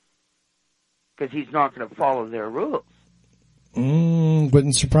 because he's not going to follow their rules.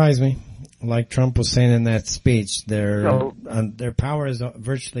 Wouldn't surprise me. Like Trump was saying in that speech, their power is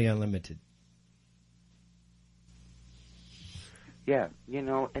virtually unlimited. Yeah,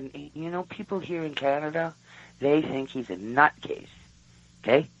 and people here in Canada, they think he's a nutcase,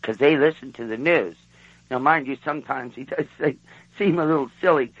 okay? Because they listen to the news. Now, mind you, sometimes he does seem a little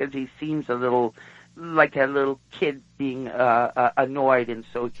silly, because he seems a little like a little kid being annoyed, and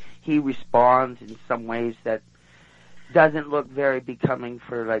so he responds in some ways that doesn't look very becoming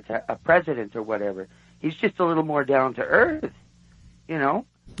for like a president or whatever. He's just a little more down to earth,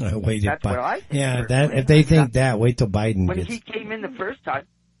 That's what I think. Yeah, if they think that, wait till Biden when he came in the first time.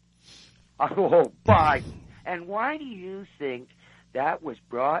 Oh, Biden. And why do you think that was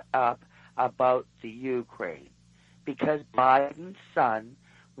brought up about the Ukraine? Because Biden's son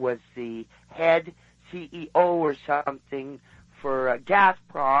was the head CEO or something for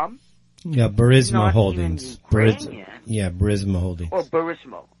Gazprom. Yeah, Burisma Holdings. Burisma Holdings. Oh,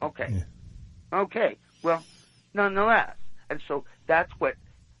 Burisma. Okay. Yeah. Okay. Well, nonetheless. And so that's what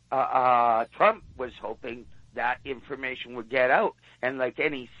Trump was hoping that information would get out. And like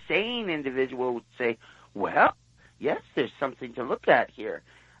any sane individual would say, well, yes, there's something to look at here.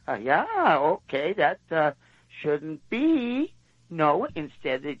 Okay, that shouldn't be. No,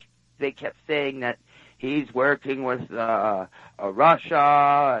 instead they kept saying that he's working with Russia,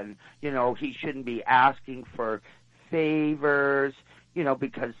 and he shouldn't be asking for favors,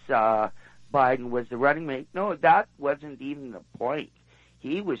 because Biden was the running mate. No, that wasn't even the point.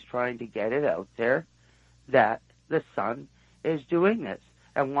 He was trying to get it out there that the son is doing this,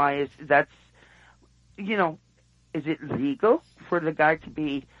 and why is that's is it legal for the guy to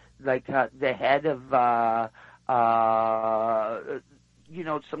be like the head of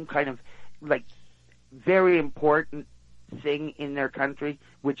some kind of like very important thing in their country,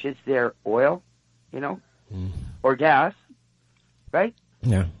 which is their oil, or gas, right?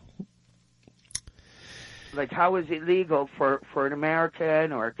 Yeah. Like, how is it legal for an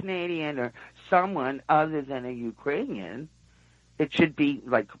American or a Canadian or someone other than a Ukrainian? It should be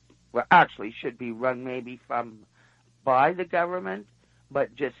should be run maybe by the government,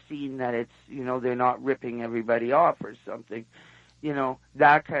 but just seeing that it's, they're not ripping everybody off or something,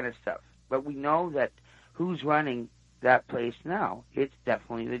 that kind of stuff. But we know that who's running that place now? It's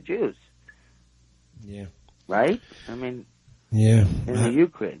definitely the Jews. Yeah. Right? I mean, yeah. In the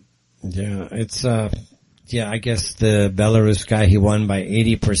Ukraine. Yeah, it's, I guess the Belarus guy, he won by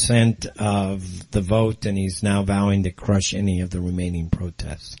 80% of the vote, and he's now vowing to crush any of the remaining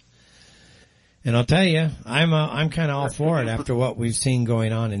protests. And I'll tell you, I'm kind of all for it after what we've seen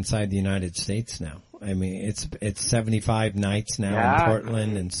going on inside the United States now. I mean, it's 75 nights now in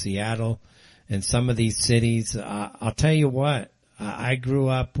Portland and Seattle and some of these cities. I'll tell you what, I grew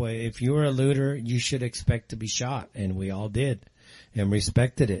up, if you were a looter, you should expect to be shot, and we all did and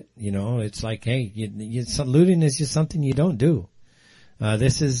respected it. It's like, hey, looting is just something you don't do.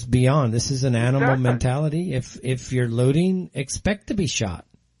 This is beyond. This is an animal mentality. If you're looting, expect to be shot.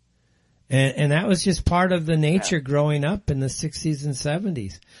 And that was just part of the nature growing up in the 60s and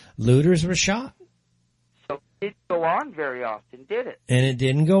 70s. Looters were shot. So it didn't go on very often, did it? And it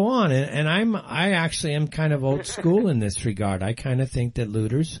didn't go on. And I actually am kind of old school in this regard. I kind of think that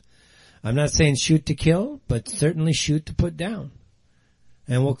looters, I'm not saying shoot to kill, but certainly shoot to put down.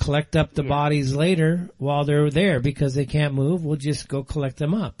 And we'll collect up the bodies later while they're there because they can't move. We'll just go collect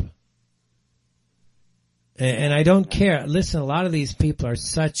them up. And I don't care. Listen, a lot of these people are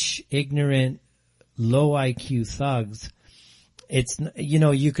such ignorant, low IQ thugs. It's,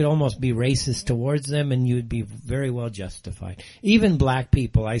 you could almost be racist towards them and you'd be very well justified. Even black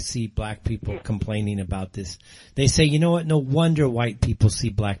people, I see black people complaining about this. They say, you know what? No wonder white people see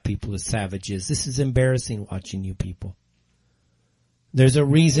black people as savages. This is embarrassing watching you people. There's a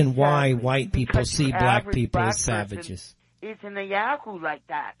reason why white people see black people as savages. Isn't a Yahoo like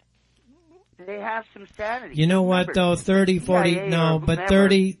that? They have some sanity. You know what though?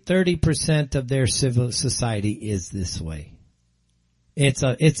 30% of their civil society is this way. It's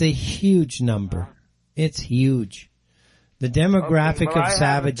a huge number. It's huge. The demographic of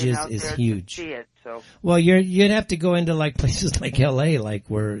savages is huge. Well, you'd have to go into like places like LA, like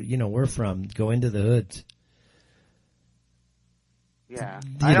where, we're from, go into the hoods. Yeah.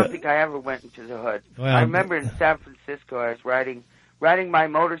 I don't think I ever went into the hood. Well, I remember in San Francisco, I was riding my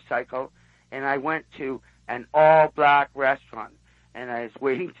motorcycle, and I went to an all-black restaurant, and I was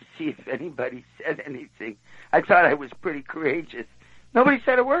waiting to see if anybody said anything. I thought I was pretty courageous. Nobody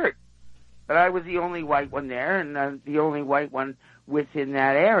said a word, but I was the only white one there, and the only white one within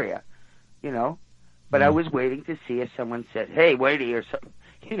that area, But I was waiting to see if someone said, "Hey, waity," or something,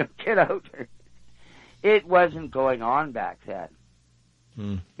 get out. It wasn't going on back then.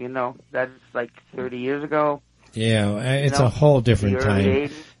 That's like 30 years ago. Yeah, it's a whole different time.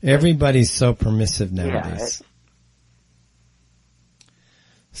 Everybody's so permissive nowadays.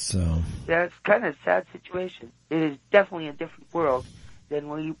 So. Yeah, it's kind of a sad situation. It is definitely a different world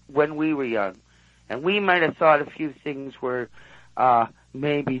than when we were young. And we might have thought a few things were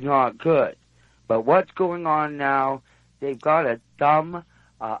maybe not good. But what's going on now, they've got a dumb,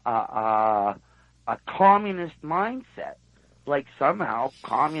 a communist mindset. Like somehow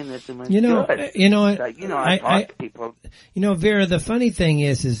communism is good. I talk to people. Vera, the funny thing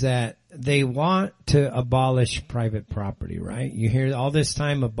is that they want to abolish private property, right? You hear all this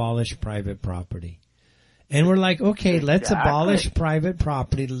time, abolish private property. And we're like, okay, let's abolish private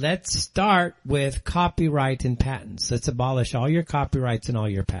property. Let's start with copyright and patents. Let's abolish all your copyrights and all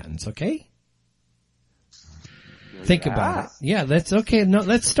your patents, okay? Think about it. Yeah,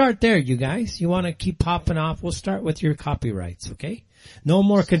 let's start there, you guys. You want to keep popping off? We'll start with your copyrights, okay? No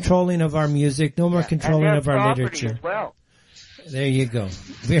more controlling of our music, no more controlling of our literature. As well. There you go.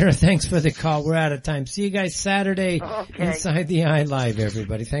 Vera, thanks for the call. We're out of time. See you guys Saturday inside the Eye Live,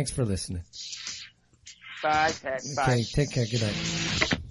 everybody. Thanks for listening. Bye, Pat. Bye. Okay, take care. Good night.